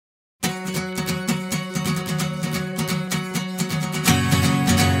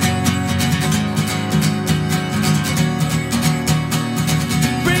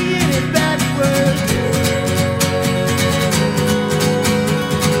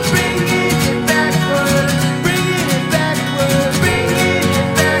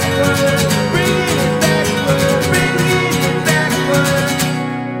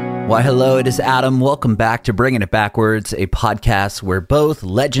Why, hello, it is Adam. Welcome back to Bringing It Backwards, a podcast where both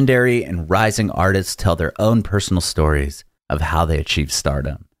legendary and rising artists tell their own personal stories of how they achieved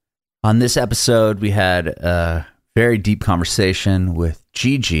stardom. On this episode, we had a very deep conversation with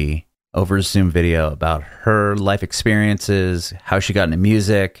Gigi over a Zoom video about her life experiences, how she got into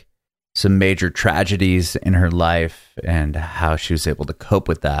music, some major tragedies in her life, and how she was able to cope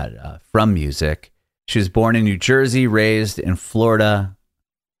with that from music. She was born in New Jersey, raised in Florida,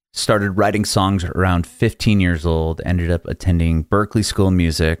 started writing songs around 15 years old, ended up attending Berklee School of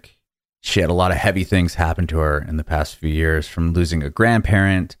Music. She had a lot of heavy things happen to her in the past few years, from losing a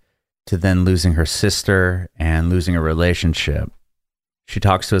grandparent to then losing her sister and losing a relationship. She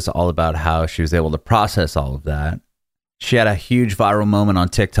talks to us all about how she was able to process all of that. She had a huge viral moment on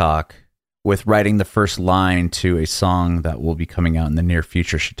TikTok with writing the first line to a song that will be coming out in the near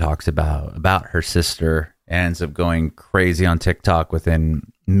future. She talks about her sister, ends up going crazy on TikTok within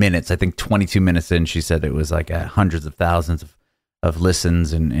minutes. I think 22 minutes in, she said it was like at hundreds of thousands of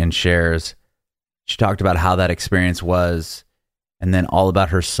listens and shares. She talked about how that experience was, and then all about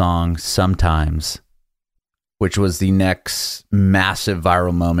her song Sometimes, which was the next massive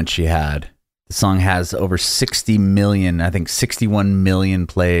viral moment she had. The song has over 60 million, I think 61 million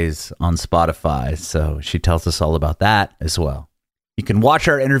plays on Spotify. So she tells us all about that as well. You can watch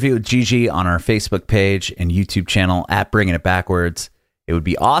our interview with Gigi on our Facebook page and YouTube channel at Bringing It Backwards. It would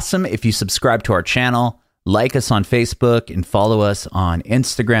be awesome if you subscribe to our channel, like us on Facebook, and follow us on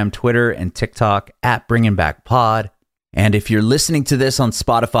Instagram, Twitter, and TikTok at Bringing Back Pod. And if you're listening to this on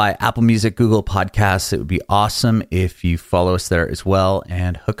Spotify, Apple Music, Google Podcasts, it would be awesome if you follow us there as well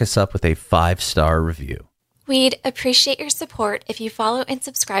and hook us up with a 5-star review. We'd appreciate your support if you follow and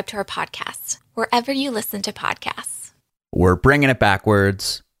subscribe to our podcasts, wherever you listen to podcasts. We're Bringing It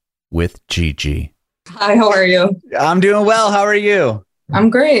Backwards with Gigi. Hi, how are you? I'm doing well. How are you? I'm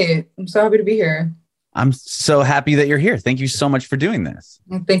great. I'm so happy to be here. I'm so happy that you're here. Thank you so much for doing this.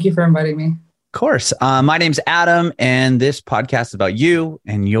 Thank you for inviting me. Of course. My name's Adam, and this podcast is about you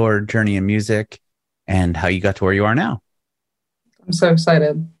and your journey in music and how you got to where you are now. I'm so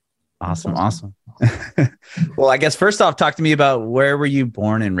excited. Awesome. Well, I guess first off, talk to me about, where were you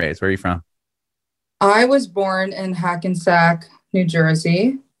born and raised? Where are you from? I was born in Hackensack, New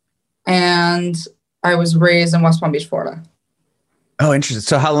Jersey, and I was raised in West Palm Beach, Florida. Oh, interesting.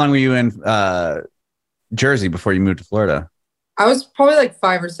 So how long were you in Jersey before you moved to Florida? I was probably like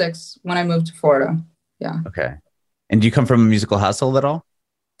 5 or 6 when I moved to Florida. Yeah. Okay. And do you come from a musical household at all?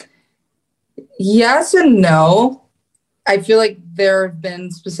 Yes and no. I feel like there have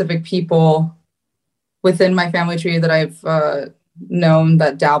been specific people within my family tree that I've known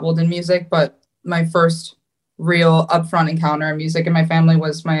that dabbled in music, but my first real upfront encounter in music in my family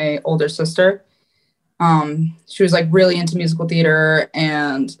was my older sister. She was like really into musical theater,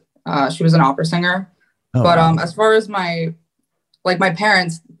 and she was an opera singer. Oh, but as far as my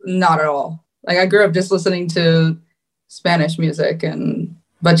parents, not at all. Like, I grew up just listening to Spanish music and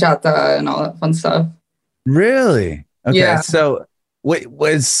bachata and all that fun stuff. Really? Okay. Yeah. So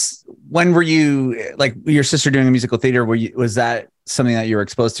when were you, like, your sister doing a musical theater? Was that something that you were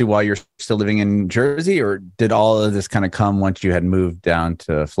exposed to while you're still living in Jersey, or did all of this kind of come once you had moved down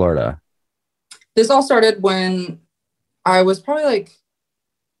to Florida? This all started when I was probably like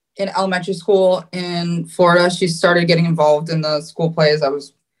in elementary school in Florida. She started getting involved in the school plays. I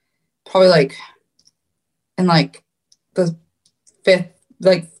was probably like in like the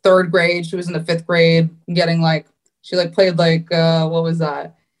third grade. She was in the 5th grade, getting like, she like played like, what was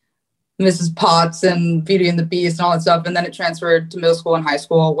that? Mrs. Potts and Beauty and the Beast and all that stuff. And then it transferred to middle school and high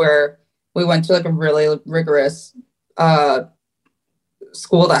school, where we went to like a really rigorous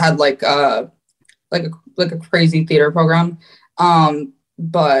school that had like a crazy theater program.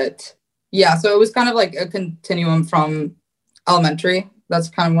 But yeah, so it was kind of like a continuum from elementary. That's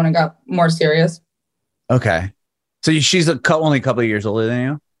kind of when it got more serious. Okay. So she's only a couple of years older than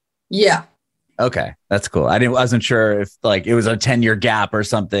you? Yeah. Okay. That's cool. Wasn't sure if like it was a 10-year gap or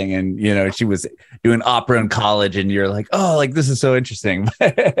something, and she was doing opera in college and you're like, oh, like this is so interesting.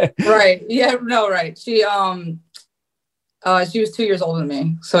 Right. Yeah, no, right. She was 2 years older than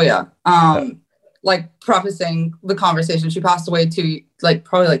me. So yeah. Like prefacing the conversation, she passed away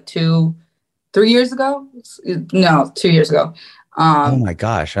probably 3 years ago. No, 2 years ago. Oh my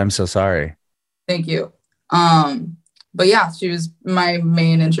gosh, I'm so sorry. Thank you. But yeah, she was my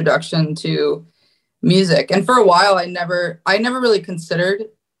main introduction to music. And for a while, I never really considered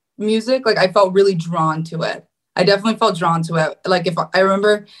music. Like, I felt really drawn to it. I definitely felt drawn to it. Like, if I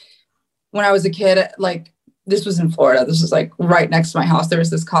remember when I was a kid, like this was in Florida. This was like right next to my house. There was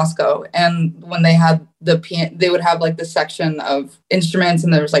this Costco. And when they had they would have like the section of instruments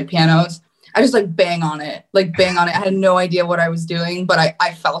and there was like pianos. I just like bang on it. I had no idea what I was doing, but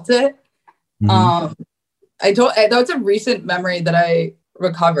I felt it. Mm-hmm. That's a recent memory that I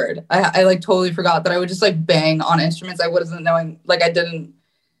recovered. I like totally forgot that I would just like bang on instruments. I wasn't knowing, like I didn't,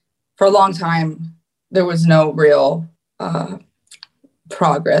 for a long time, there was no real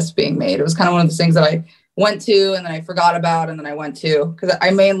progress being made. It was kind of one of those things that I went to and then I forgot about and then I went to, because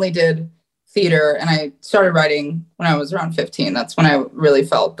I mainly did theater and I started writing when I was around 15. That's when I really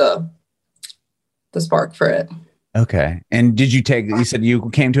felt the spark for it. Okay. And you said you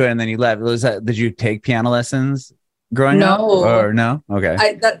came to it and then you left. Did you take piano lessons growing up? Or no?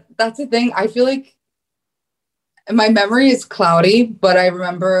 Okay. That's the thing. I feel like my memory is cloudy, but I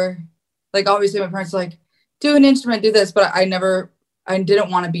remember, like, obviously my parents were like, do an instrument, do this, but I didn't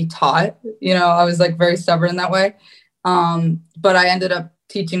want to be taught, I was like very stubborn in that way. But I ended up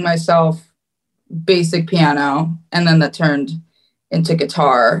teaching myself basic piano and then that turned into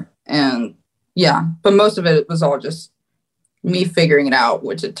guitar. And yeah, but most of it was all just me figuring it out,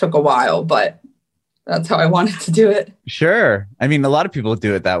 which it took a while, but that's how I wanted to do it. Sure. I mean, a lot of people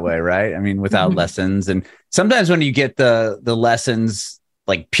do it that way, right? I mean, without lessons. And sometimes when you get the lessons,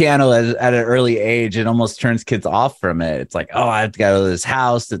 like piano at an early age, it almost turns kids off from it. It's like, oh, I have to go to this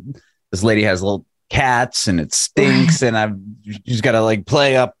house that this lady has little cats and it stinks and you just got to like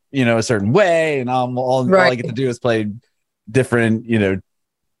play up, a certain way. And all I get to do is play different,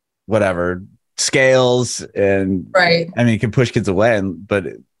 whatever scales. And I mean, it can push kids away. But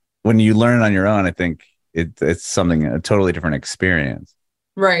when you learn it on your own, I think it's a totally different experience.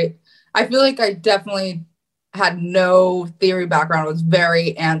 Right. I feel like I definitely had no theory background, was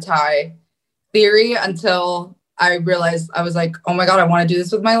very anti-theory until I realized, I was like, oh my God, I want to do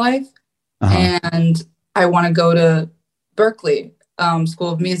this with my life. And I want to go to Berklee School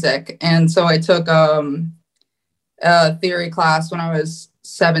of Music. And so I took a theory class when I was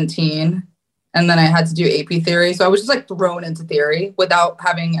 17. And then I had to do AP theory. So I was just like thrown into theory without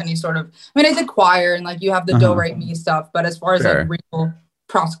having any sort of, I did choir and like you have the do, re, mi stuff. But as far as like real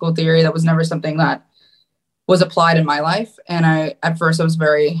practical theory, that was never something that was applied in my life. And at first I was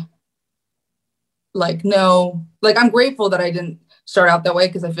very like, no, like I'm grateful that I didn't start out that way.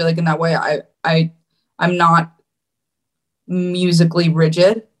 Cause I feel like in that way, I'm not musically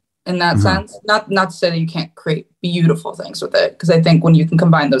rigid in that sense. Not to say that you can't create beautiful things with it. Cause I think when you can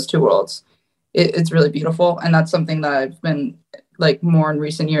combine those two worlds, it's really beautiful. And that's something that I've been like more in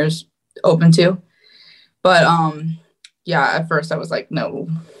recent years open to. But yeah, at first I was like, no.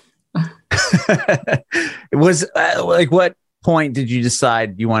 It was like, what point did you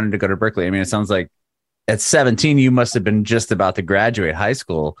decide you wanted to go to Berklee? I mean, it sounds like at 17, you must have been just about to graduate high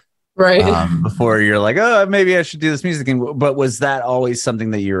school. Right. Before you're like, oh, maybe I should do this music thing. But was that always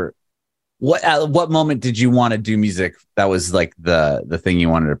something that at what moment did you want to do music? That was like the thing you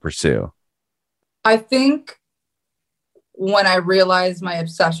wanted to pursue? I think when I realized my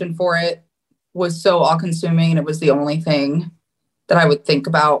obsession for it was so all-consuming and it was the only thing that I would think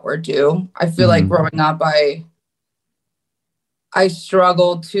about or do. I feel like growing up, I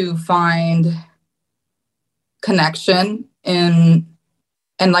struggled to find connection and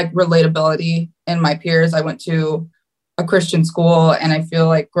like relatability in my peers. I went to a Christian school and I feel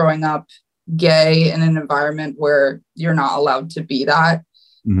like growing up gay in an environment where you're not allowed to be that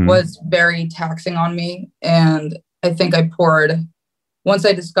was very taxing on me. And I think once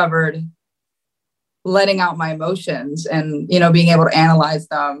I discovered letting out my emotions and, being able to analyze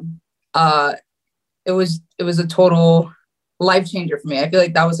them, it was a total life changer for me. I feel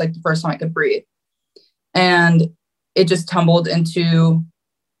like that was like the first time I could breathe. And it just tumbled into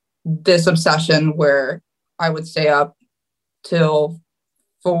this obsession where I would stay up till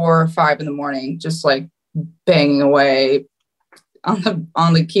 4 or 5 in the morning, just like banging away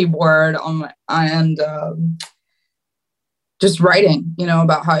on the keyboard and just writing,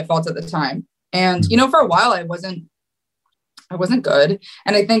 about how I felt at the time. And, for a while I wasn't good.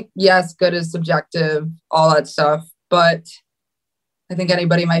 And I think, yes, good is subjective, all that stuff. But I think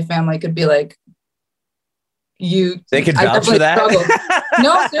anybody in my family could be like, they could vouch for that.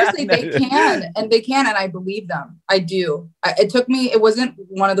 No, seriously, they can. And they can. And I believe them. I do. It wasn't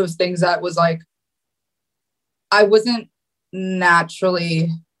one of those things that was like, I wasn't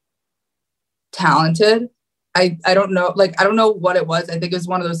naturally talented. I don't know. Like, I don't know what it was. I think it was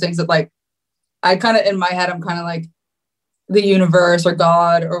one of those things that like, I kind of, in my head, I'm kind of like the universe or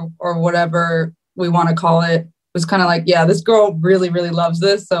God or whatever we want to call it was kind of like, yeah, this girl really, really loves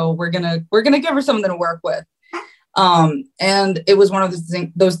this. So we're going to give her something to work with. And it was one of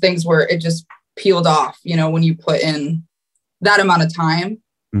those things where it just peeled off, you know, when you put in that amount of time.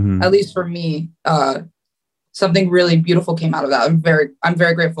 Mm-hmm. At least for me, something really beautiful came out of that. I'm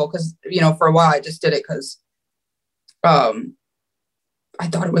very grateful because, you know, for a while I just did it because I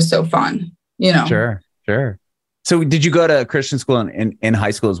thought it was so fun, you know. Sure. So did you go to Christian school in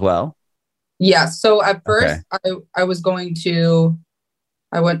high school as well? Yeah. So at first I went to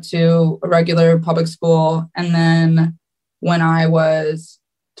a regular public school. And then when I was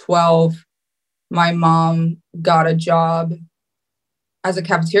 12, my mom got a job as a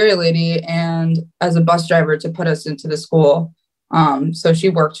cafeteria lady and as a bus driver to put us into the school. So she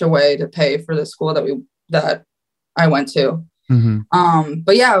worked her way to pay for the school that I went to. Mm-hmm.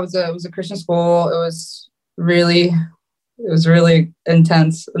 But yeah, it was a Christian school. It was really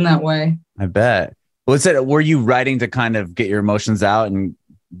intense in that way. I bet. Were you writing to kind of get your emotions out, and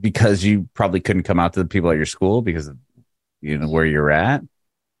because you probably couldn't come out to the people at your school because of, you know, where you're at?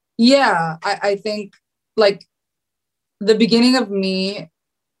 Yeah, I think like the beginning of me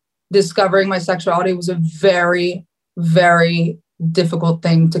discovering my sexuality was a very, very difficult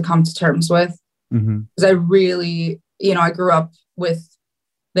thing to come to terms with. Because I really, you know, I grew up with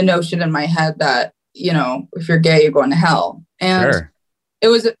the notion in my head that, you know, if you're gay, you're going to hell. And it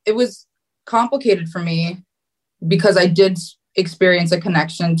was complicated for me because I did experience a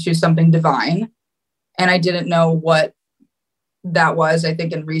connection to something divine and I didn't know what that was. I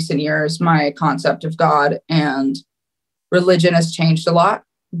think in recent years, my concept of God and religion has changed a lot,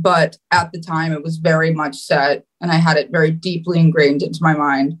 but at the time it was very much set and I had it very deeply ingrained into my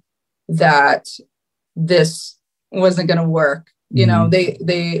mind that this wasn't going to work. You know,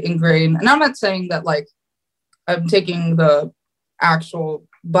 they ingrain, and I'm not saying that like I'm taking the actual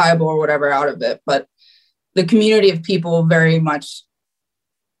Bible or whatever out of it, but the community of people very much.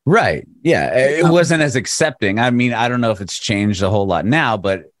 Right. Yeah. It wasn't as accepting. I mean, I don't know if it's changed a whole lot now,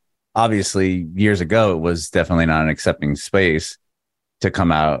 but obviously years ago, it was definitely not an accepting space to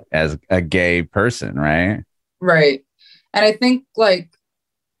come out as a gay person. Right. Right. And I think like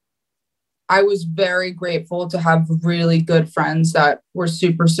I was very grateful to have really good friends that were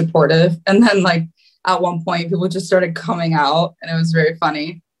super supportive. And then like at one point people just started coming out and it was very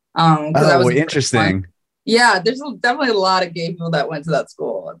funny. I was interesting. Yeah, there's definitely a lot of gay people that went to that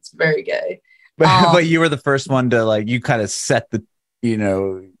school. It's very gay. But you were the first one to like, you kind of set the, you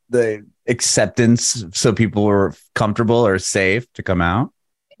know, the acceptance so people were comfortable or safe to come out.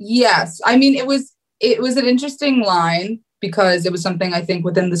 Yes. I mean, it was an interesting line because it was something I think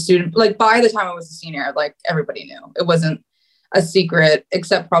within the student, like by the time I was a senior, like everybody knew. It wasn't a secret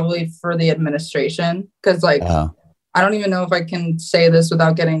except probably for the administration. Cause like, I don't even know if I can say this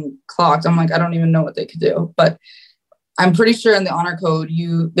without getting clocked. I'm like, I don't even know what they could do, but I'm pretty sure in the honor code,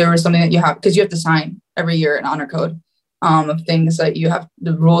 there was something that you have, because you have to sign every year an honor code of things that you have,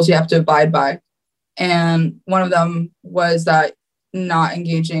 the rules you have to abide by. And one of them was that not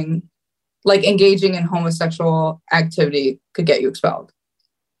engaging in homosexual activity could get you expelled.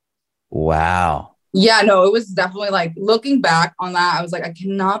 Wow. Yeah, no, it was definitely like looking back on that. I was like, I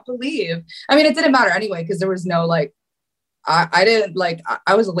cannot believe. I mean, it didn't matter anyway, because there was no like, I didn't like,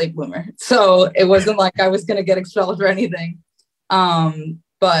 I was a late bloomer. So it wasn't like I was going to get expelled or anything.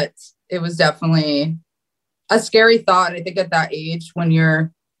 But it was definitely a scary thought. I think at that age, when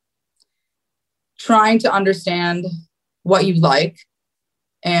you're trying to understand what you like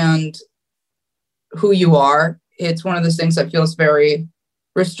and who you are, it's one of those things that feels very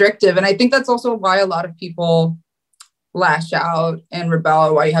restrictive. And I think that's also why a lot of people lash out and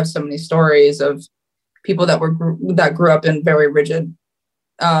rebel, why you have so many stories of people that grew up in very rigid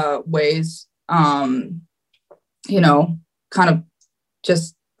ways, you know, kind of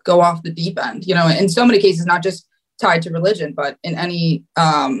just go off the deep end, you know, in so many cases, not just tied to religion, but in any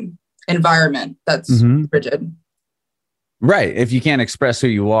environment that's rigid. Right. If you can't express who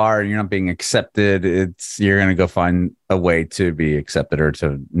you are and you're not being accepted, you're going to go find a way to be accepted or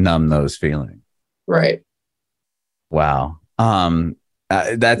to numb those feelings. Right. Wow. Blows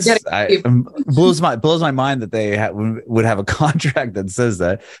my mind that they would have a contract that says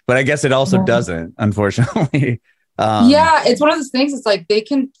that, but I guess it also doesn't, unfortunately. Yeah, it's one of those things. It's like they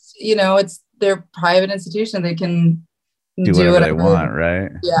can, you know, it's their private institution. They can do whatever they want,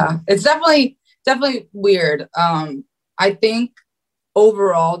 right? Yeah, it's definitely weird. I think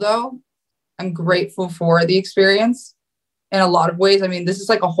overall, though, I'm grateful for the experience in a lot of ways. I mean, this is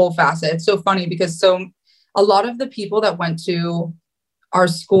like a whole facet. It's so funny because a lot of the people that went to our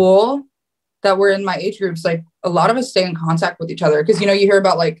school that were in my age groups, like a lot of us stay in contact with each other. Cause you know, you hear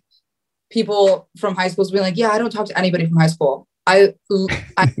about like people from high schools being like, yeah, I don't talk to anybody from high school.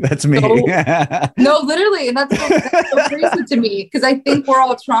 That's me. No, literally. And that's so crazy to me. Cause I think we're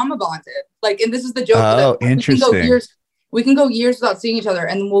all trauma bonded. Like, and this is the joke. Oh, interesting. We can go years without seeing each other,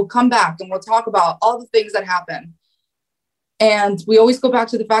 and we'll come back and we'll talk about all the things that happen. And we always go back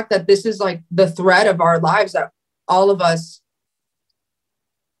to the fact that this is like the thread of our lives, that all of us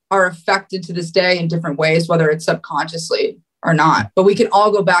are affected to this day in different ways, whether it's subconsciously or not, but we can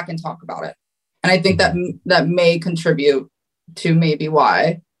all go back and talk about it. And I think that may contribute to maybe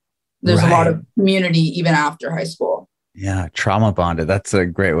why there's a lot of community even after high school. Yeah. Trauma bonded. That's a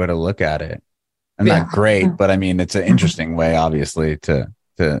great way to look at it. And not great, but I mean, it's an interesting way, obviously, to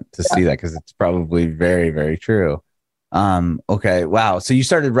see that, because it's probably very, very true. Okay. Wow. So you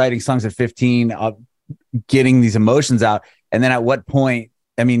started writing songs at 15, getting these emotions out. And then at what point,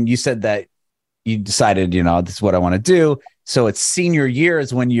 I mean, you said that you decided, this is what I want to do. So it's senior year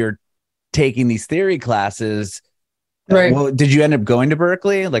is when you're taking these theory classes. Right. Well, did you end up going to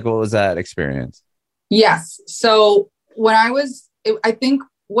Berklee? Like, what was that experience? Yes. So when I think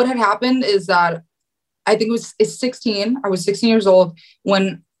what had happened is that I think it's 16. I was 16 years old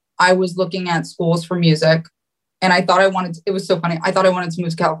when I was looking at schools for music. And I thought it was so funny. I thought I wanted to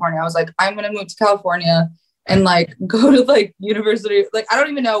move to California. I was like, I'm going to move to California and like go to like university. Like, I don't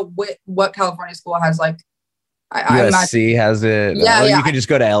even know what California school has. Like, USC has it. Yeah, You could just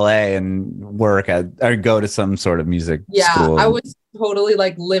go to LA and work or go to some sort of music school. I was totally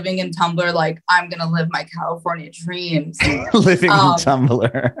like living in Tumblr. Like, I'm going to live my California dreams. Living in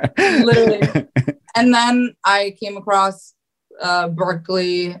Tumblr. Literally. And then I came across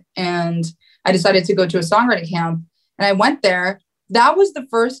Berklee, and I decided to go to a songwriting camp, and I went there. That was the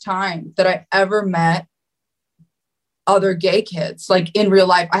first time that I ever met other gay kids, like in real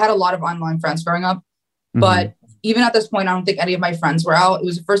life. I had a lot of online friends growing up, but even at this point, I don't think any of my friends were out. It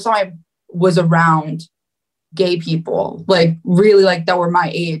was the first time I was around gay people, like really like that were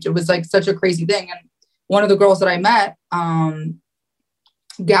my age. It was like such a crazy thing. And one of the girls that I met,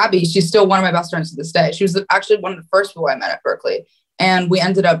 Gabby, she's still one of my best friends to this day. She was actually one of the first people I met at Berklee. And we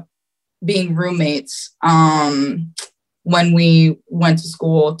ended up being roommates when we went to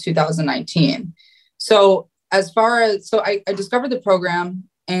school 2019. So I discovered the program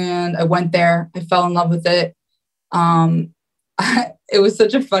and I went there. I fell in love with it. It was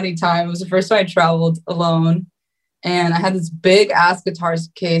such a funny time. It was the first time I traveled alone. And I had this big ass guitar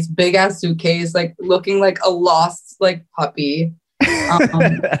case, big ass suitcase, like looking like a lost like puppy,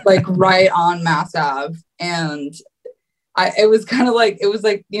 like right on Mass Ave. And it was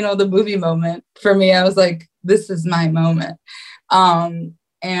the movie moment for me. I was like, this is my moment.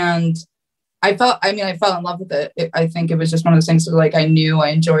 And I fell in love with it. I think it was just one of those things that like, I knew I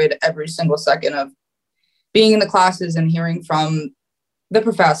enjoyed every single second of being in the classes and hearing from the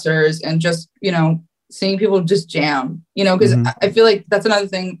professors and just, seeing people just jam, because I feel like that's another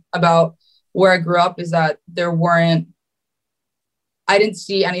thing about where I grew up is that I didn't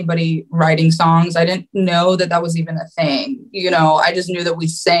see anybody writing songs. I didn't know that was even a thing. I just knew that we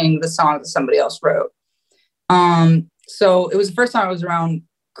sang the songs that somebody else wrote. So it was the first time I was around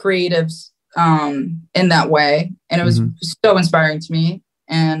creatives in that way. And it was so inspiring to me.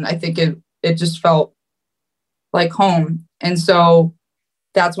 And I think it just felt like home. And so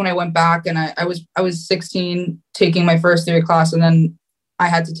that's when I went back, and I was 16 taking my first theory class. And then I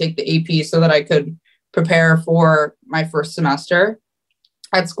had to take the AP so that I could prepare for my first semester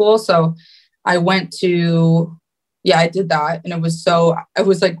at school. So I went to, I did that. And I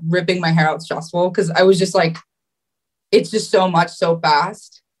was like ripping my hair out stressful because I was just like, it's just so much so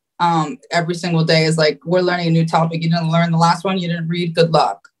fast. Every single day is like, we're learning a new topic. You didn't learn the last one. You didn't read. Good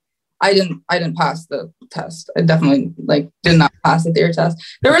luck. I didn't pass the test. I definitely did not pass the theory test.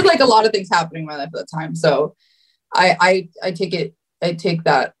 There were like a lot of things happening in my life at the time. So I take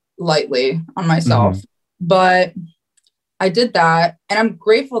that lightly on myself, but I did that. And I'm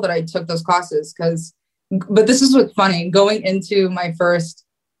grateful that I took those classes but this is what's funny. Going into my first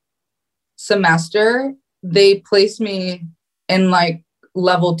semester, they placed me in like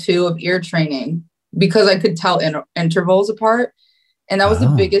level 2 of ear training because I could tell intervals apart. And that was the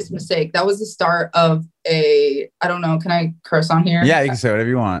biggest mistake. That was the start of I don't know, can I curse on here? Yeah, you can say whatever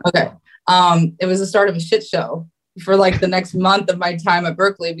you want. Okay. It was the start of a shit show for like the next month of my time at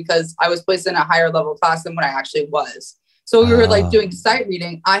Berklee because I was placed in a higher level class than what I actually was. So we were like doing sight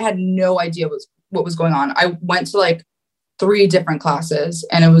reading. I had no idea what was going on. I went to like 3 different classes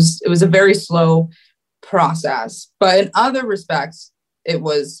and it was a very slow process. But in other respects, it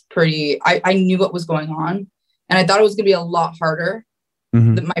was I knew what was going on. And I thought it was going to be a lot harder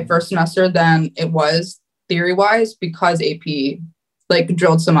my first semester than it was theory wise because AP like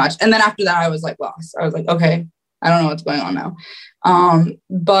drilled so much. And then after that, I was like lost. I was like, okay, I don't know what's going on now.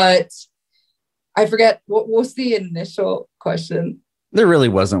 But I forget what was the initial question. There really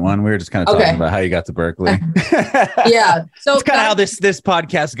wasn't one. We were just kind of talking about how you got to Berklee. Yeah. So it's kind of how this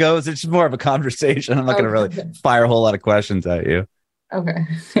podcast goes. It's just more of a conversation. I'm not going to really fire a whole lot of questions at you. Okay.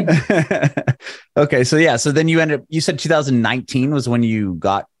 Okay. So yeah. So then you said 2019 was when you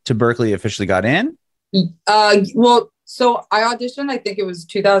got to Berklee, officially got in? Well, so I auditioned, I think it was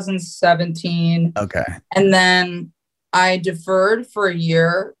 2017. Okay. And then I deferred for a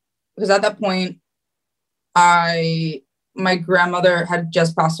year because at that point, my grandmother had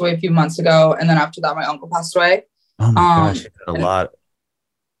just passed away a few months ago. And then after that, my uncle passed away. Oh my gosh, a lot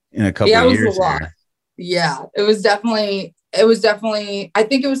in a couple of years. It was a lot. Yeah, it was definitely, I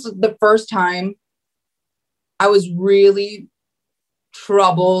think it was the first time I was really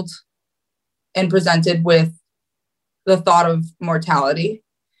troubled and presented with the thought of mortality.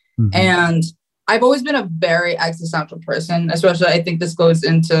 Mm-hmm. And I've always been a very existential person, especially I think this goes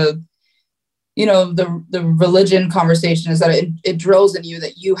into, the religion conversation, is that it drills in you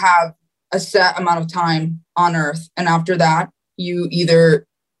that you have a set amount of time on earth. And after that, you either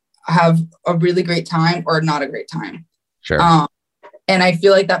have a really great time or not a great time. Sure. And I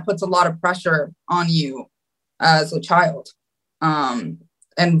feel like that puts a lot of pressure on you as a child. And,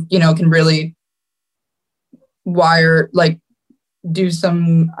 can really do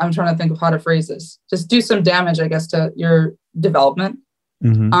some, I'm trying to think of how to phrase this, just do some damage, I guess, to your development.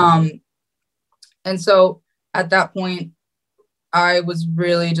 Mm-hmm. And so at that point, I was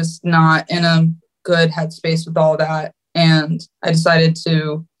really just not in a good headspace with all that. And I decided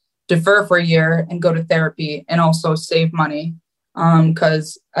to defer for a year and go to therapy and also save money.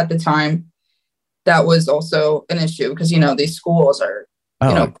 Because at the time that was also an issue because, these schools are,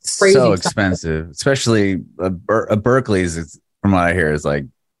 crazy so expensive, especially a Berklee's, from what I hear, is like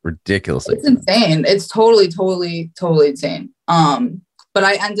ridiculous. It's insane. It's totally insane. But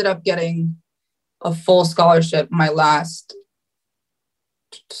I ended up getting a full scholarship my last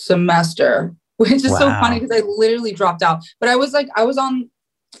semester, which is so funny because I literally dropped out. But I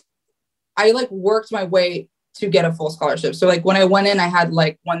worked my way to get a full scholarship. So when I went in, I had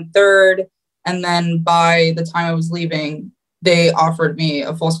 1/3. And then by the time I was leaving, they offered me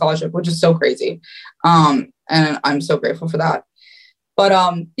a full scholarship, which is so crazy. And I'm so grateful for that. But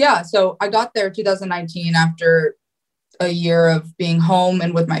so I got there 2019 after a year of being home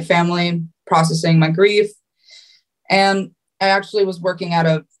and with my family, processing my grief. And I actually was working at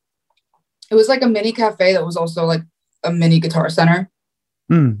it was like a mini cafe that was also like a mini guitar center.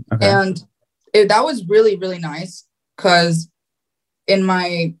 Okay. And that was really, really nice because in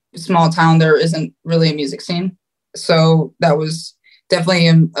my small town, there isn't really a music scene. So that was definitely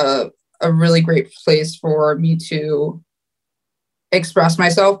a really great place for me to express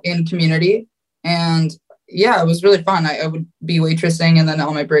myself in community. And yeah, it was really fun. I would be waitressing, and then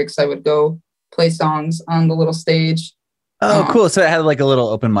on my breaks, I would go play songs on the little stage. Oh, cool. So it had like a little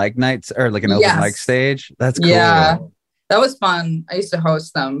open mic nights or like an open mic stage. That's cool. Yeah, that was fun. I used to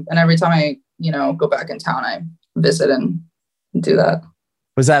host them. And every time I, go back in town, I visit and do that.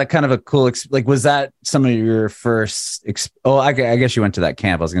 Was that a kind of a cool, was that some of your first, I guess you went to that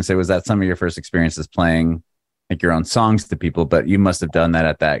camp. I was going to say, was that some of your first experiences playing like your own songs to people, but you must have done that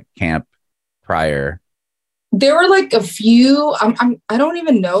at that camp prior. There were like a few, I don't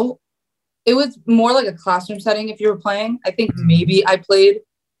even know. It was more like a classroom setting if you were playing. I think maybe I played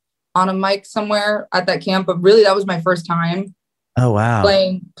on a mic somewhere at that camp, but really that was my first time. Oh, wow.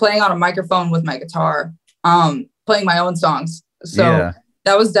 Playing on a microphone with my guitar, playing my own songs. So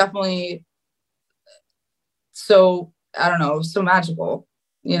that was definitely so, I don't know, so magical,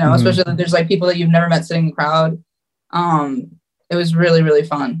 especially that there's like people that you've never met sitting in the crowd. It was really, really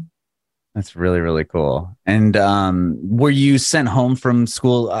fun. That's really, really cool. And were you sent home from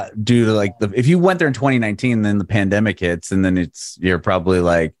school due to if you went there in 2019, then the pandemic hits, and then you're probably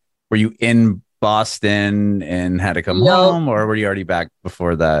were you in Boston and had to come home, or were you already back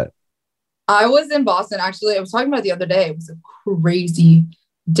before that? I was in Boston. Actually, I was talking about it the other day. It was a crazy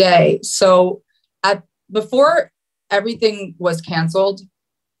day. So before everything was canceled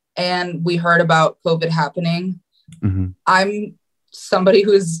and we heard about COVID happening, I'm somebody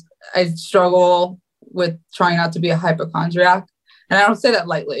I struggle with trying not to be a hypochondriac. And I don't say that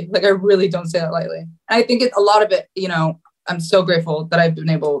lightly. I really don't say that lightly. And I think a lot of it, I'm so grateful that I've been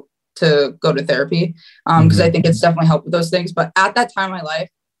able to go to therapy because I think it's definitely helped with those things. But at that time in my life,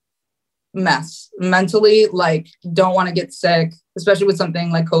 mess mentally, don't want to get sick, especially with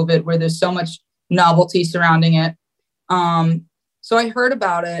something like COVID where there's so much novelty surrounding it. So I heard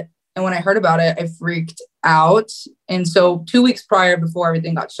about it. And when I heard about it, I freaked out. And so 2 weeks prior, before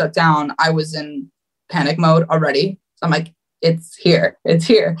everything got shut down, I was in panic mode already. So I'm like, it's here. It's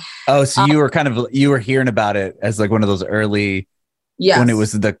here. Oh, so you were you were hearing about it as one of those early Yes. when it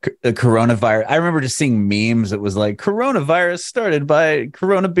was the coronavirus. I remember just seeing memes. It was like coronavirus started by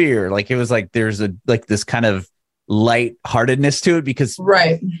Corona beer. Like it was like there's a like this kind of lightheartedness to it because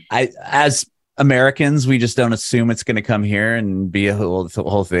right. As Americans, we just don't assume it's going to come here and be a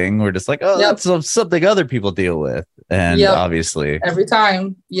whole thing. We're just like, oh, that's something other people deal with, and obviously every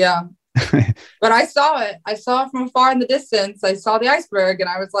time, yeah. But I saw it. I saw it from afar in the distance. I saw the iceberg, and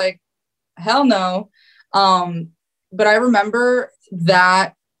I was like, hell no. But I remember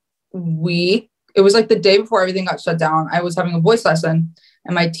that week, it was like the day before everything got shut down. I was having a voice lesson,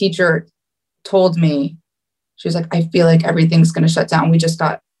 and my teacher told me, she was like, I feel like everything's going to shut down. We just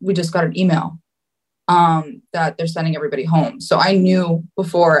got an email that they're sending everybody home. So I knew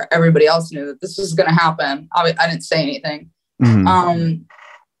before everybody else knew that this was going to happen. I didn't say anything. Mm-hmm.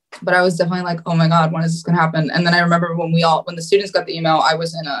 But I was definitely like, oh my God, when is this going to happen? And then I remember when the students got the email, I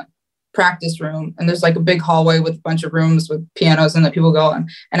was in a practice room, and there's like a big hallway with a bunch of rooms with pianos and that people go on.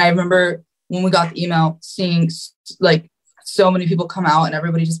 And I remember when we got the email, seeing like so many people come out and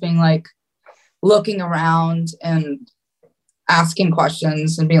everybody just being like looking around and asking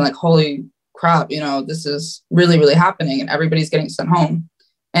questions and being like, holy crap, this is really, really happening, and everybody's getting sent home.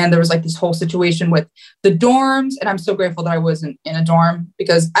 And there was like this whole situation with the dorms. And I'm so grateful that I wasn't in a dorm,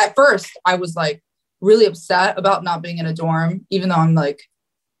 because at first I was like really upset about not being in a dorm, even though I'm like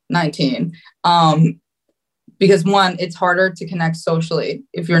 19. Because one, it's harder to connect socially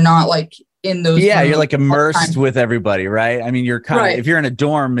if you're not like in those. Yeah, you're like immersed with everybody, right? I mean, you're kind of, if you're in a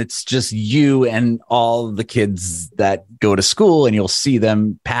dorm, it's just you and all the kids that go to school, and you'll see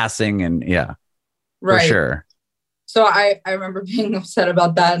them passing, and for sure. So I remember being upset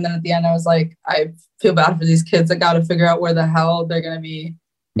about that. And then at the end, I was like, I feel bad for these kids. I got to figure out where the hell they're going to be,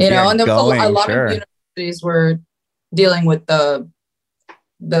 and there was a lot of universities were dealing with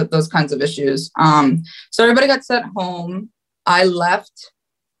those kinds of issues. So everybody got sent home. I left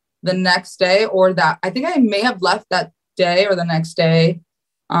the next day, I think I may have left that day or the next day.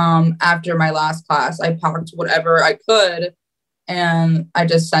 After my last class, I packed whatever I could and I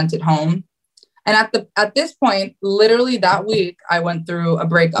just sent it home. And at this point, literally that week, I went through a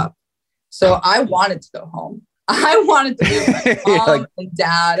breakup. So I wanted to go home. I wanted to be with my mom and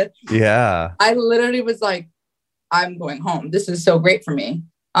dad. Yeah. I literally was like, I'm going home. This is so great for me.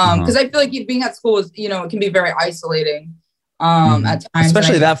 Because I feel like being at school is, it can be very isolating at times.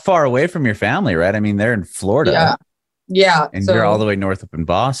 Especially that far away from your family, right? I mean, they're in Florida. Yeah. And you're all the way north up in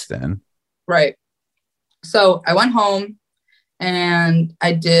Boston. Right. So I went home and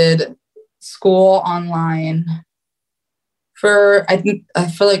I did school online for, I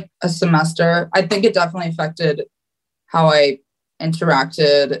feel like a semester. I think it definitely affected how I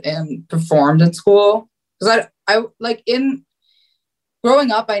interacted and performed in school. Because I like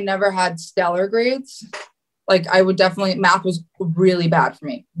growing up, I never had stellar grades. Like I would definitely, math was really bad for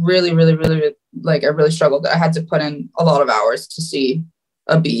me. Really, really, really, like I really struggled. I had to put in a lot of hours to see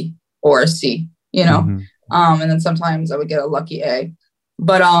a B or a C, and then sometimes I would get a lucky A.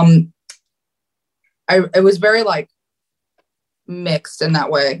 But it was very like mixed in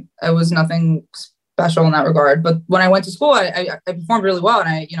that way. It was nothing special in that regard. But when I went to school, I performed really well, and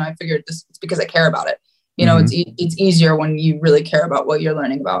I figured it's because I care about it. It's easier when you really care about what you're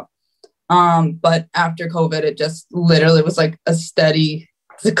learning about. But after COVID, it just literally was like a steady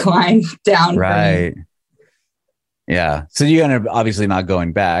decline down. Right. Yeah. So you ended up obviously not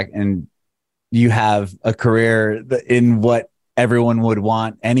going back, and you have a career in what everyone would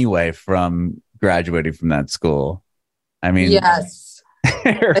want anyway from graduating from that school. I mean, yes.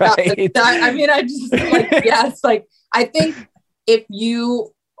 Right. I just like, yes. Like, I think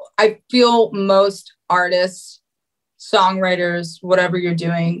I feel most artists, songwriters, whatever you're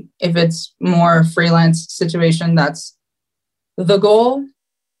doing, if it's more freelance situation, that's the goal.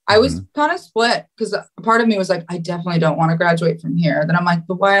 I was kind of split, because a part of me was like, I definitely don't want to graduate from here. Then I'm like,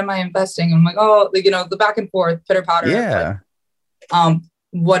 but why am I investing? And I'm like, oh, the back and forth, pitter patter. Yeah. Like,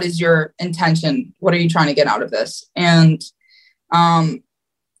 what is your intention? What are you trying to get out of this? And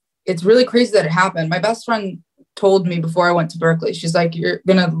it's really crazy that it happened. My best friend told me before I went to Berklee, she's like, you're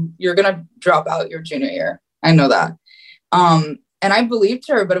gonna drop out your junior year. I know that. And I believed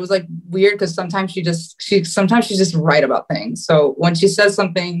her, but it was like weird, because sometimes sometimes she's just right about things. So when she says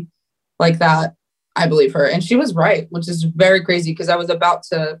something like that, I believe her. And she was right, which is very crazy, because I was about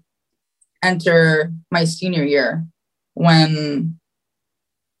to enter my senior year when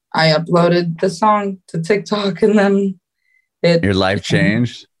I uploaded the song to TikTok, and then your life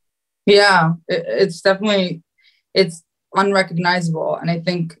changed. Yeah, it's definitely, it's unrecognizable. And I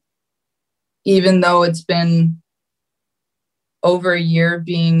think even though it's been over a year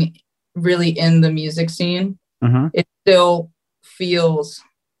being really in the music scene, it still feels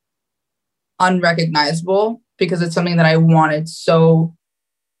unrecognizable because it's something that I wanted so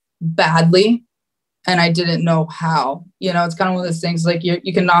badly and I didn't know how. You know, it's kind of one of those things like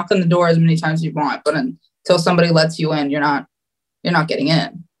you can knock on the door as many times as you want, but until somebody lets you in, you're not getting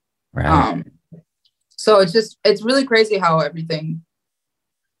in. Right. So it's really crazy how everything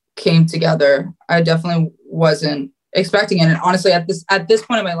came together. I definitely wasn't expecting it. And honestly, at this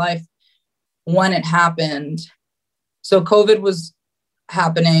point in my life, when it happened, so COVID was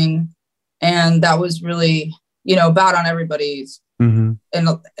happening, and that was really, bad on everybody's in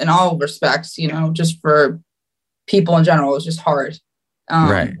all respects, just for people in general. It was just hard.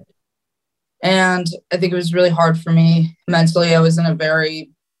 Right. And I think it was really hard for me mentally. I was in a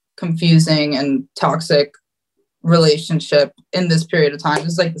very confusing and toxic relationship in this period of time.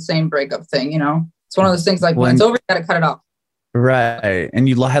 It's like the same breakup thing, It's one of those things like when it's over, you gotta cut it off. Right. And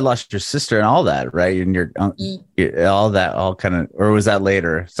you had lost your sister and all that, right? And all that, all kind of, or was that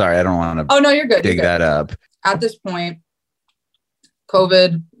later? Sorry, I don't want to. Oh, no, you're good. Dig that up. At this point,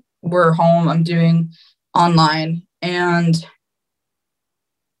 COVID, we're home. I'm doing online, and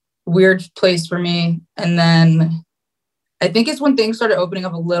weird place for me. And then I think it's when things started opening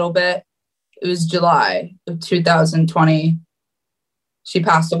up a little bit. It was July of 2020. She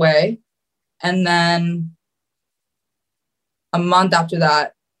passed away. And then a month after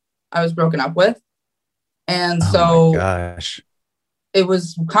that, I was broken up with. And so it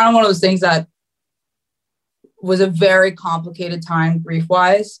was kind of one of those things that was a very complicated time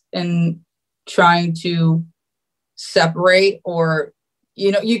grief-wise, and trying to separate, or,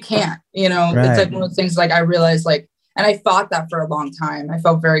 you can't, Right. It's like one of those things like I realized and I fought that for a long time. I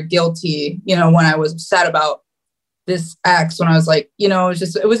felt very guilty, when I was upset about this ex, when I was like,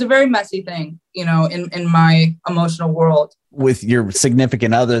 it was a very messy thing, in my emotional world. With your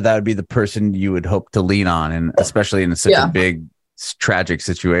significant other, that would be the person you would hope to lean on, and especially in such a big, tragic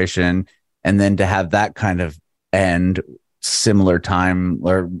situation. And then to have that kind of end similar time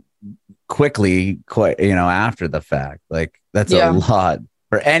or quickly, quite, after the fact, like that's a lot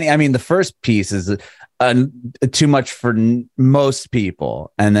for any. I mean, the first piece is too much for most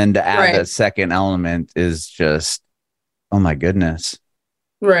people, and then to add a second element is just, oh my goodness.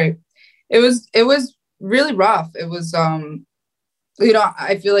 Right. It was really rough. It was,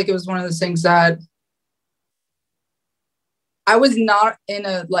 I feel like it was one of those things that I was not in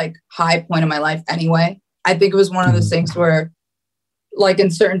a high point in my life anyway. I think it was one of those things where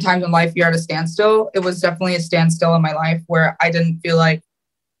in certain times in life, you're at a standstill. It was definitely a standstill in my life where I didn't feel like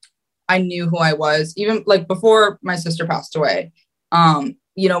I knew who I was, even before my sister passed away.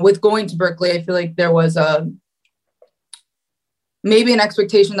 With going to Berklee, I feel like there was maybe an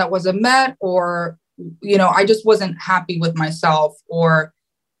expectation that wasn't met, or, I just wasn't happy with myself or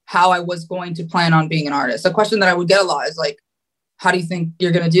how I was going to plan on being an artist. A question that I would get a lot is how do you think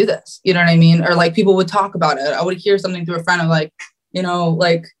you're going to do this? You know what I mean? Or people would talk about it. I would hear something through a friend of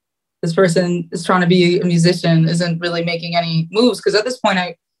this person is trying to be a musician, isn't really making any moves. Because at this point,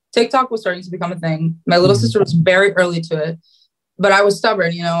 TikTok was starting to become a thing. My little sister was very early to it, but I was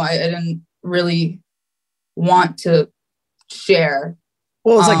stubborn. I didn't really want to share.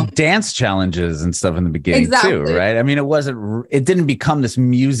 Well, it's like dance challenges and stuff in the beginning too, right? I mean, it didn't become this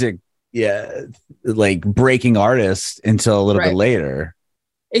music, breaking artist until a little bit later.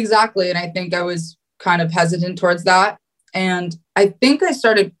 Exactly. And I think I was kind of hesitant towards that. And I think I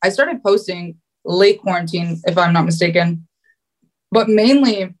started posting late quarantine, if I'm not mistaken, but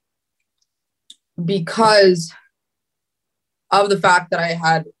mainly because of the fact that I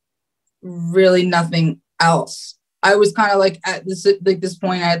had really nothing else. I was kind of at this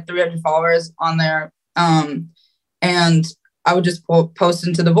point, I had 300 followers on there. And I would just post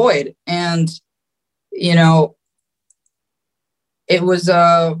into the void. And, it was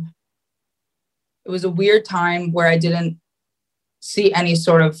a weird time where I didn't see any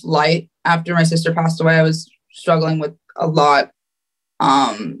sort of light. After my sister passed away, I was struggling with a lot,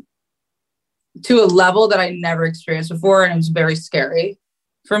 to a level that I never experienced before. And it was very scary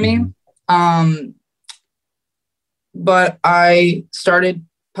for me. But I started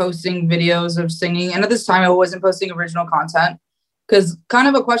posting videos of singing. And at this time, I wasn't posting original content, because kind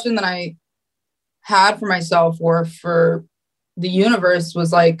of a question that I had for myself or for the universe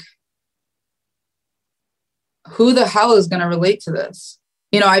was who the hell is going to relate to this?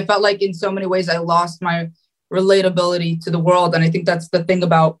 I felt like in so many ways I lost my relatability to the world. And I think that's the thing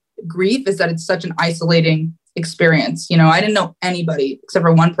about grief, is that it's such an isolating experience. I didn't know anybody except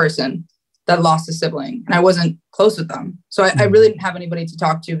for one person that lost a sibling, and I wasn't close with them. So I really didn't have anybody to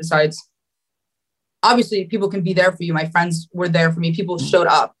talk to besides, obviously, people can be there for you. My friends were there for me. People showed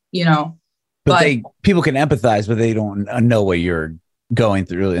up, But people can empathize, but they don't know what you're going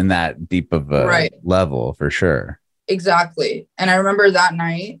through in that deep of a level, for sure. Exactly. And I remember that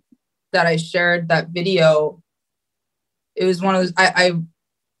night that I shared that video, it was one of those, I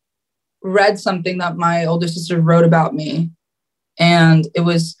read something that my older sister wrote about me. And it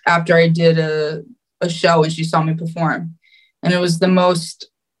was after I did a show and she saw me perform. And it was the most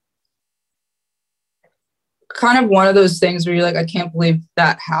kind of one of those things where you're like, I can't believe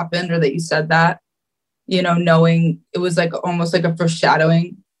that happened or that you said that, you know, knowing it was like almost like a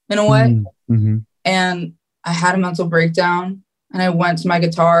foreshadowing in a way. Mm-hmm. And I had a mental breakdown and I went to my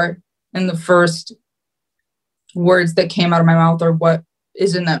guitar and the first words that came out of my mouth are what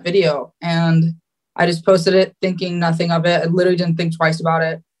is in that video. And I just posted it thinking nothing of it. I literally didn't think twice about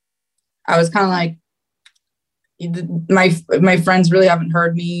it. I was kind of like, my friends really haven't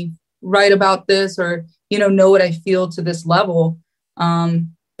heard me write about this or, you know what I feel to this level.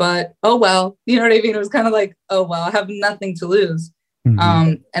 But, oh, well, you know what I mean? It was kind of like, oh, well, I have nothing to lose.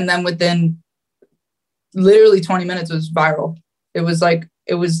 Mm-hmm. And then within literally 20 minutes, it was viral. It was like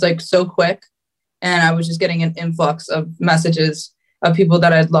so quick. And I was just getting an influx of messages of people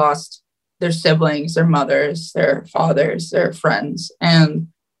that I'd lost their siblings, their mothers, their fathers, their friends. And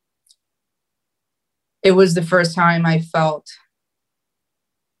it was the first time I felt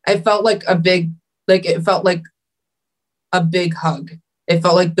like it felt like a big hug. It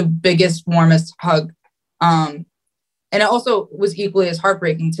felt like the biggest, warmest hug. And it also was equally as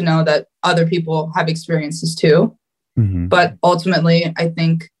heartbreaking to know that other people have experienced this too. Mm-hmm. But ultimately, I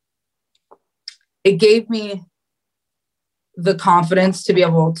think it gave me the confidence to be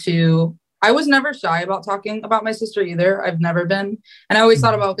able to, I was never shy about talking about my sister either. I've never been. And I always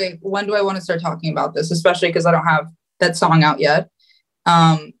thought about, okay, when do I want to start talking about this? Especially because I don't have that song out yet.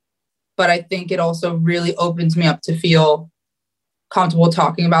 But I think it also really opens me up to feel comfortable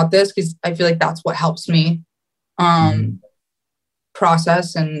talking about this because I feel like that's what helps me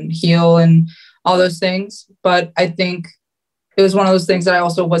process and heal and all those things. But I think it was one of those things that I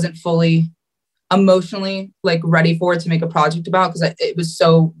also wasn't fully emotionally like ready for to make a project about because it was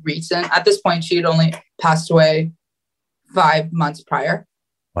so recent. At this point, she had only passed away 5 months prior.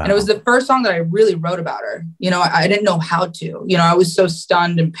 Wow. And it was the first song that I really wrote about her. You know, I didn't know how to, you know, I was so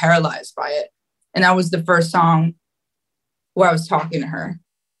stunned and paralyzed by it. And that was the first song where I was talking to her,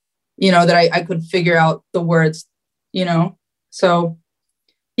 you know, that I could figure out the words, you know? So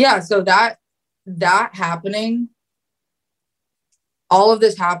yeah, so that happening, all of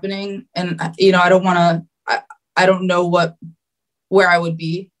this happening, and, you know, I don't know where I would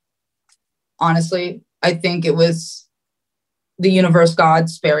be. Honestly, I think it was the universe, God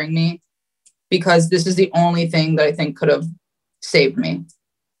sparing me, because this is the only thing that I think could have saved me.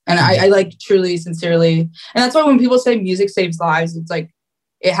 And I like truly, sincerely. And that's why when people say music saves lives, it's like,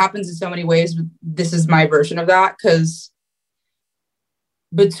 it happens in so many ways. But this is my version of that. Because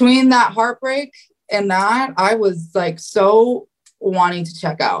between that heartbreak and that, I was like so wanting to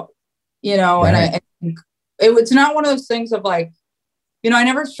check out, you know, right. And I think it's not one of those things of like, you know, I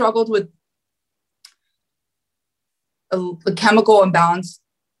never struggled with a chemical imbalance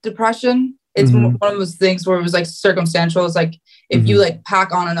depression. It's one of those things where it was like circumstantial. It's like, if you like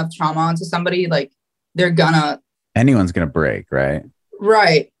pack on enough trauma onto somebody, like anyone's gonna break, right?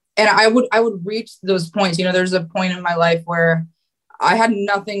 Right. And I would reach those points. You know, there's a point in my life where I had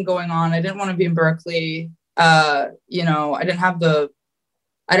nothing going on. I didn't want to be in Berkeley. You know, I didn't have the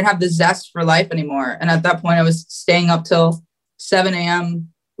zest for life anymore. And at that point I was staying up till 7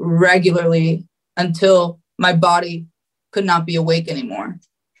 a.m. regularly until my body could not be awake anymore.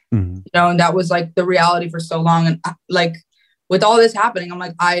 You know, and that was like the reality for so long. And like with all this happening, I'm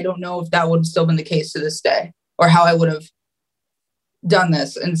like, I don't know if that would have still been the case to this day or how I would have done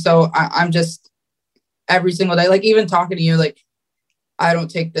this. And so I'm just every single day, like even talking to you, like I don't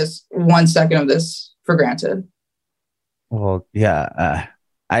take this 1 second of this for granted. Well, yeah.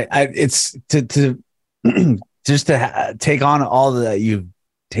 It's to just to take on all that you've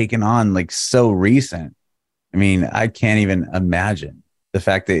taken on, like so recent. I mean, I can't even imagine the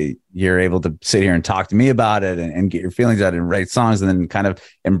fact that you're able to sit here and talk to me about it and get your feelings out and write songs and then kind of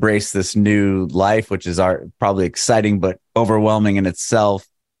embrace this new life, which is probably exciting, but overwhelming in itself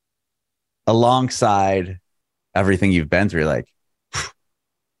alongside everything you've been through. Like,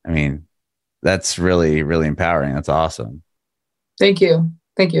 I mean, that's really, really empowering. That's awesome. Thank you.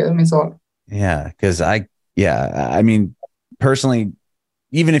 Thank you. That means a lot. Yeah. Cause I mean, personally,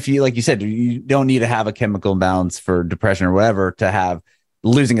 even if you, like you said, you don't need to have a chemical imbalance for depression or whatever to have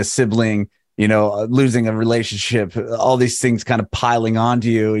losing a sibling, you know, losing a relationship, all these things kind of piling onto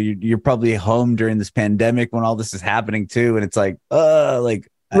you. You're probably home during this pandemic when all this is happening too. And it's like, right.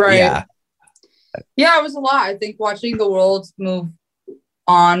 Yeah. Yeah, it was a lot. I think watching the world move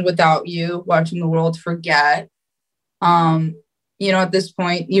on without you, watching the world forget. At this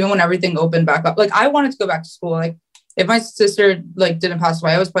point, even when everything opened back up, like I wanted to go back to school. Like if my sister like didn't pass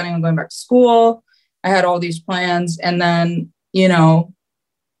away, I was planning on going back to school. I had all these plans. And then,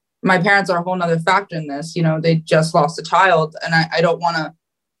 my parents are a whole nother factor in this. They just lost a child and I don't want to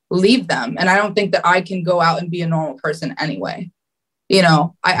leave them. And I don't think that I can go out and be a normal person anyway.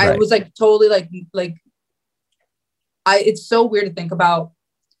 I was like totally it's so weird to think about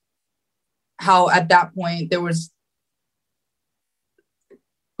how at that point there was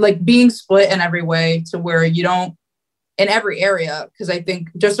like being split in every way to where you don't in every area. Cause I think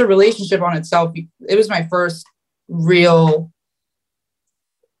just a relationship on itself, it was my first real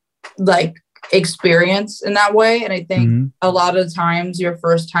like experience in that way. And I think a lot of times your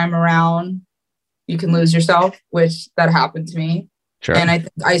first time around, you can lose yourself, which that happened to me. Sure. And I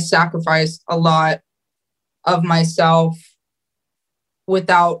think I sacrificed a lot of myself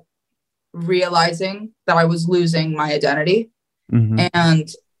without realizing that I was losing my identity. And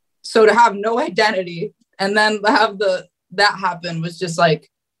so to have no identity and then have that happen was just like,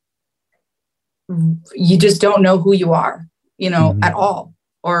 you just don't know who you are, at all,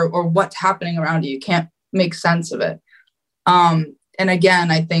 or what's happening around you. You can't make sense of it. And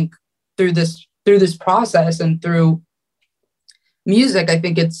again, I think through this process and through music, I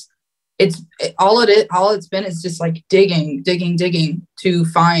think all it's been is just like digging to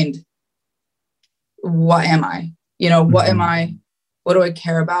find what am I, what am I, what do I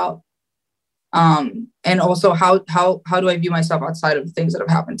care about? And also how do I view myself outside of the things that have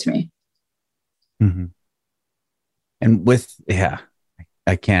happened to me? And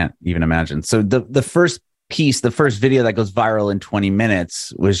I can't even imagine. So the first video that goes viral in 20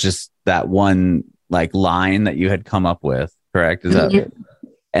 minutes was just that one like line that you had come up with, correct? Is that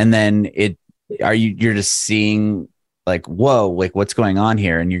and then you're just seeing like, whoa, like what's going on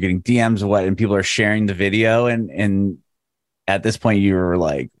here? And you're getting DMs and people are sharing the video. And at this point you were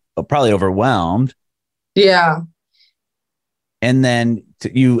like probably overwhelmed. Yeah. And then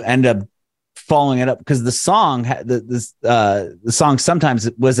you end up following it up because the song, the song sometimes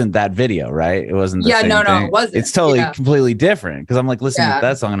it wasn't that video, right? It wasn't. The same thing. It wasn't. It's totally completely different because I'm like listening to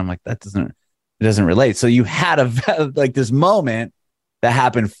that song and I'm like, it doesn't relate. So you had like this moment that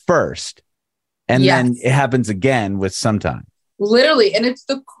happened first, and then it happens again with Sometimes. Literally, and it's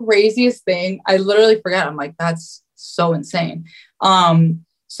the craziest thing. I literally forget. I'm like, that's so insane.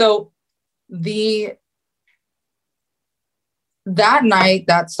 So that night,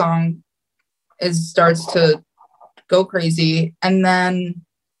 that song starts to go crazy. And then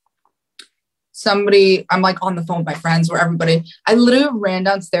I'm like on the phone with my friends or everybody. I literally ran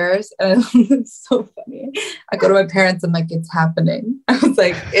downstairs and it's so funny. I go to my parents. I'm like, it's happening. I was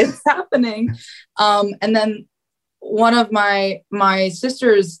like, it's happening. And then one of my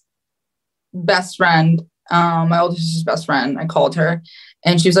sister's best friend, my older sister's best friend, I called her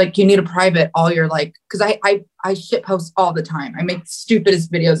and she was like, you need to private all your like, cause I shit post all the time. I make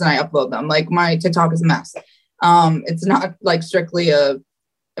stupidest videos and I upload them. Like my TikTok is a mess. It's not like strictly a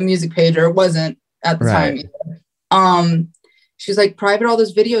music page, or it wasn't at the time either. She's like, private all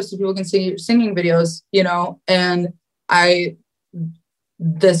those videos so people can see your singing videos, and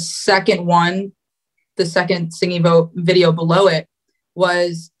the second singing video below it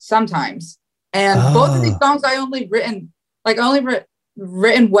was Sometimes. And both of these songs I only written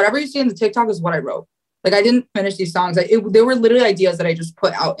whatever you see in the TikTok is what I wrote. Like I didn't finish these songs. They were literally ideas that I just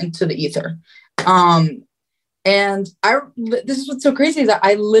put out into the ether. And this is what's so crazy is that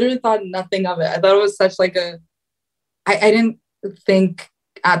I literally thought nothing of it. I thought it was such like I didn't think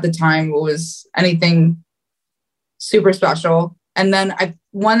at the time it was anything super special. And then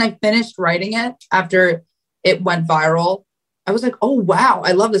when I finished writing it after it went viral, I was like, oh, wow,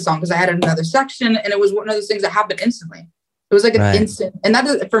 I love this song because I had another section and it was one of those things that happened instantly. It was like an instant. And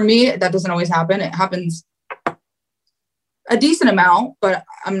for me, that doesn't always happen. It happens a decent amount, but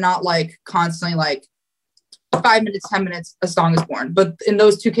I'm not like constantly like 5 minutes, 10 minutes, a song is born. But in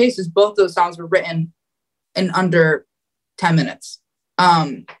those two cases, both those songs were written in under 10 minutes,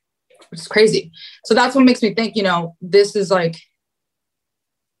 which is crazy. So that's what makes me think, this is like,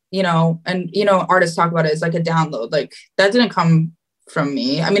 and, artists talk about it as like a download. Like that didn't come from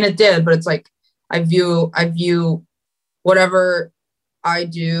me. I mean, it did, but it's like, I view whatever I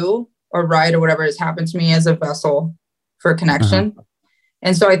do or write or whatever has happened to me as a vessel for connection.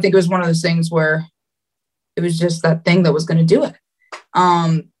 And so I think it was one of those things where it was just that thing that was going to do it.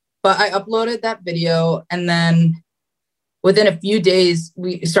 But I uploaded that video and then within a few days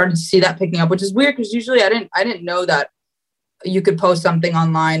we started to see that picking up, which is weird because usually I didn't know that you could post something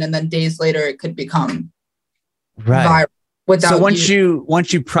online and then days later it could become right. viral without So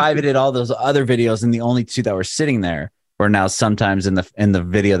once you privated all those other videos and the only two that were sitting there were now sometimes in the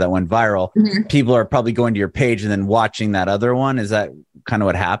video that went viral, people are probably going to your page and then watching that other one. Is that kind of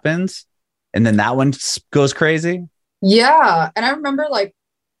what happens? And then that one goes crazy? Yeah. And I remember like,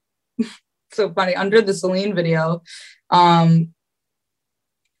 so funny, under the Celine video, what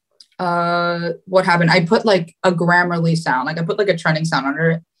happened? I put like a Grammarly sound, like I put like a trending sound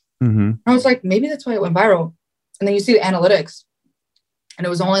under it. I was like, maybe that's why it went viral. And then you see the analytics and it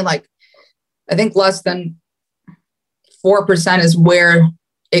was only like, I think less than 4% is where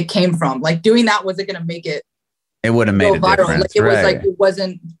it came from. Like doing that wasn't going to make it. It would have made a viral. difference. Like, it was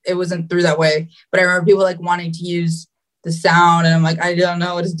like, it wasn't through that way. But I remember people like wanting to use the sound and I'm like, I don't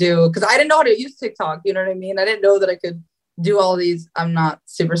know what to do. Cause I didn't know how to use TikTok. You know what I mean? I didn't know that I could do all these. I'm not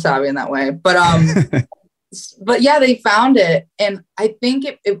super savvy in that way, but, but yeah, they found it. And I think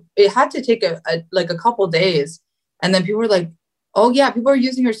it had to take a couple days. And then people were like, oh yeah, people are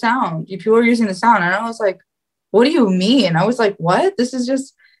using your sound. People are using the sound. And I was like, what do you mean? I was like, what? This is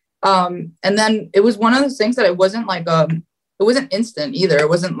just, and then it was one of those things that it wasn't like, it wasn't instant either. It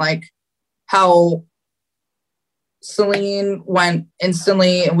wasn't like how Celine went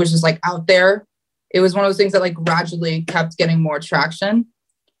instantly and was just like out there. It was one of those things that like gradually kept getting more traction,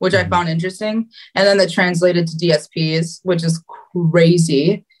 which I found interesting. And then that translated to DSPs, which is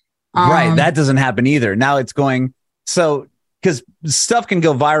crazy. Right. That doesn't happen either. Now it's going, so, because stuff can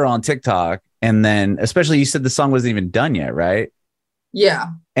go viral on TikTok. And then, especially you said the song wasn't even done yet, right? Yeah.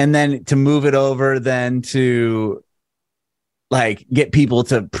 And then to move it over, then to like get people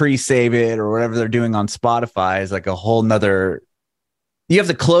to pre-save it or whatever they're doing on Spotify is like a whole nother. You have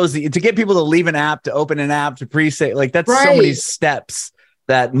to close to get people to leave an app, to open an app, to pre-save. Like that's so many steps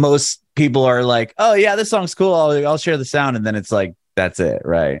that most people are like, oh yeah, this song's cool. I'll share the sound. And then it's like, that's it.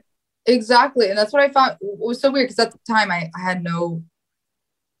 Right. Exactly. And that's what I found was so weird. Cause at the time I had no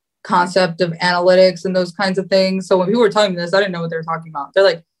concept of analytics and those kinds of things. So when people were telling me this, I didn't know what they were talking about. They're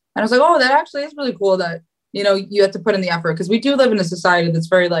like, and I was like, oh, that actually is really cool that, you know, you have to put in the effort. Cause we do live in a society that's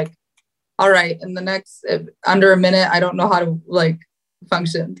very like, all right, in the next under a minute, I don't know how to like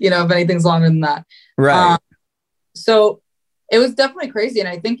function, you know, if anything's longer than that. Right. So it was definitely crazy. And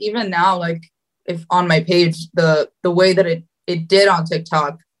I think even now, like if on my page, the way that it did on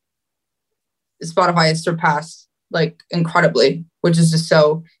TikTok, Spotify has surpassed like incredibly, which is just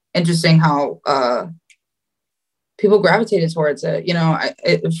so interesting how people gravitated towards it. You know,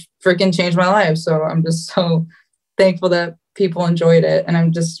 it freaking changed my life. So I'm just so thankful that people enjoyed it. And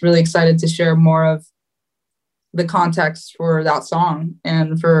I'm just really excited to share more of the context for that song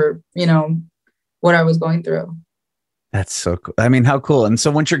and for, you know, what I was going through. That's so cool. I mean, how cool. And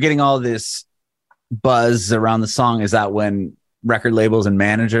so once you're getting all this buzz around the song, is that when record labels and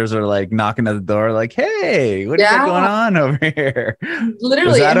managers are like knocking at the door like, hey, what is that going on over here?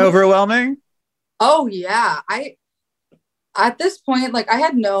 Literally. Is that overwhelming? Oh yeah. At this point, like I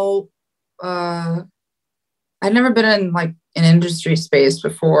had I'd never been in like an industry space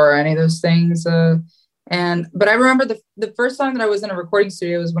before or any of those things. But I remember the first time that I was in a recording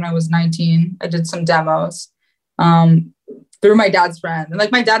studio was when I was 19. I did some demos through my dad's friend. And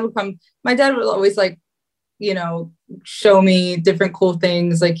like my dad would always like, you know, show me different cool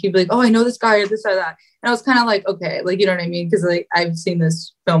things. Like he'd be like, oh, I know this guy or this or that. And I was kind of like, okay, like, you know what I mean? Cause like I've seen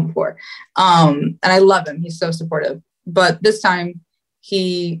this film before. And I love him. He's so supportive. But this time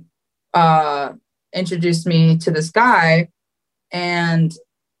he introduced me to this guy and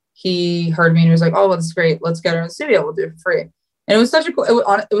he heard me and he was like, oh, well, that's great. Let's get her in the studio. We'll do it for free. And it was such a cool,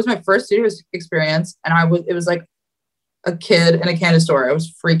 it was my first studio experience. And it was like a kid in a candy store. I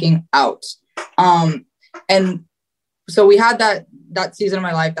was freaking out. And so we had that season of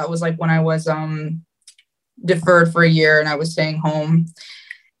my life. That was like when I was deferred for a year and I was staying home.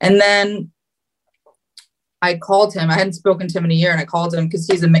 And then I called him. I hadn't spoken to him in a year, and I called him because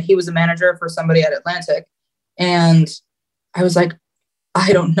he was a manager for somebody at Atlantic. And I was like,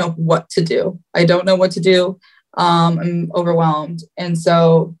 I don't know what to do. I'm overwhelmed. And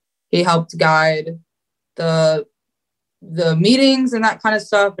so he helped guide the meetings and that kind of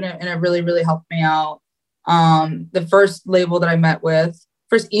stuff. And it really, really helped me out. The first label that I met with,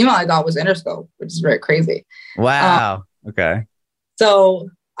 first email I got was Interscope, which is very crazy. Wow. Okay. So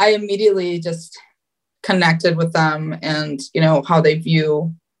I immediately just connected with them and, you know, how they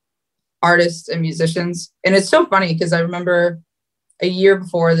view artists and musicians. And it's so funny because I remember a year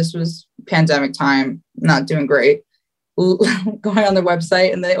before, this was pandemic time, not doing great, going on their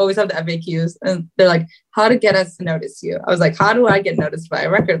website, and they always have the FAQs and they're like, how to get us to notice you. I was like, how do I get noticed by a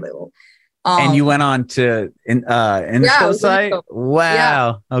record label? And you went on to Interscope site? Interscope.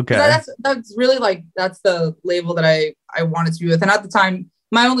 Wow. Yeah. Okay. That's really like, that's the label that I wanted to be with. And at the time,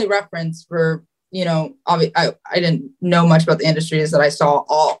 my only reference for, you know, I didn't know much about the industry, is that I saw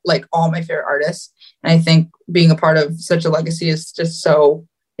all my favorite artists. And I think being a part of such a legacy is just so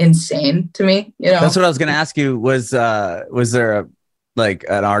insane to me. You know, that's what I was going to ask you. Was there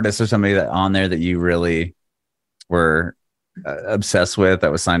an artist or somebody that on there that you really were obsessed with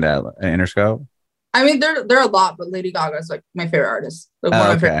that was signed to Interscope? I mean, there are a lot, but Lady Gaga is like my favorite artist, like one of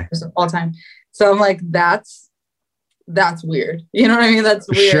my favorite artists of all time. So I'm like, that's weird. You know what I mean? That's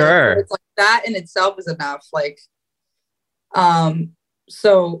weird. Sure. It's like that in itself is enough. Like,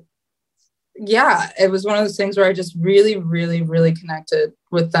 so yeah, it was one of those things where I just really, really, really connected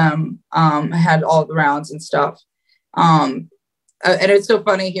with them. I had all the rounds and stuff. And it's so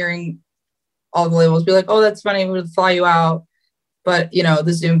funny hearing all the labels be like, oh, that's funny, we would fly you out. But, you know,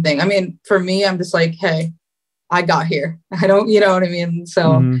 the Zoom thing, I mean, for me, I'm just like, hey, I got here. I don't, you know what I mean?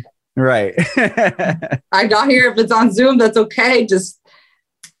 So, right. I got here. If it's on Zoom, that's okay. Just,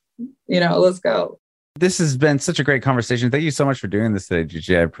 you know, let's go. This has been such a great conversation. Thank you so much for doing this today,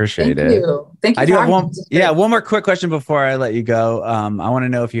 Gigi. I appreciate it. Thank you. I do have one more quick question before I let you go. I want to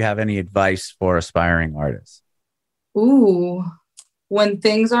know if you have any advice for aspiring artists. Ooh, when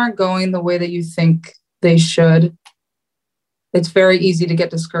things aren't going the way that you think they should, it's very easy to get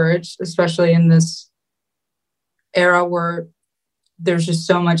discouraged, especially in this era where there's just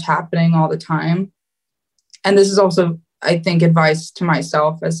so much happening all the time. And this is also, I think, advice to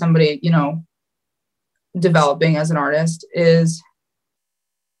myself as somebody, you know, developing as an artist, is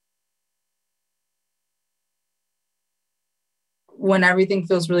when everything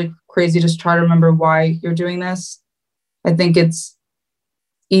feels really crazy, just try to remember why you're doing this. I think it's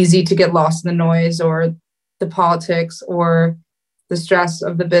easy to get lost in the noise or the politics or the stress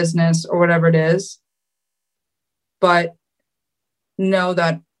of the business or whatever it is. But know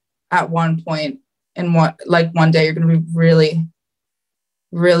that at one point and one day you're going to be really,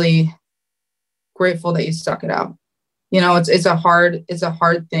 really grateful that you stuck it out. You know, it's a hard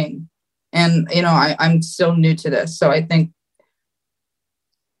thing. And, you know, I'm still new to this. So I think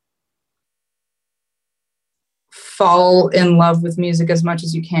fall in love with music as much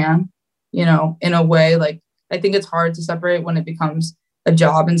as you can, you know, in a way. Like, I think it's hard to separate when it becomes a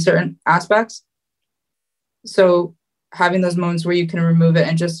job in certain aspects. So having those moments where you can remove it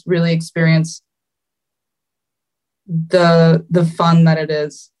and just really experience the fun that it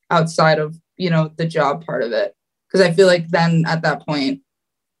is outside of, you know, the job part of it. Because I feel like then at that point,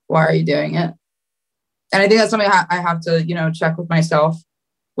 why are you doing it? And I think that's something I have to, you know, check with myself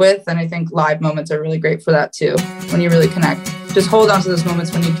with. And I think live moments are really great for that too. When you really connect, just hold on to those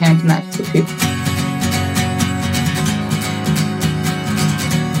moments when you can connect with people.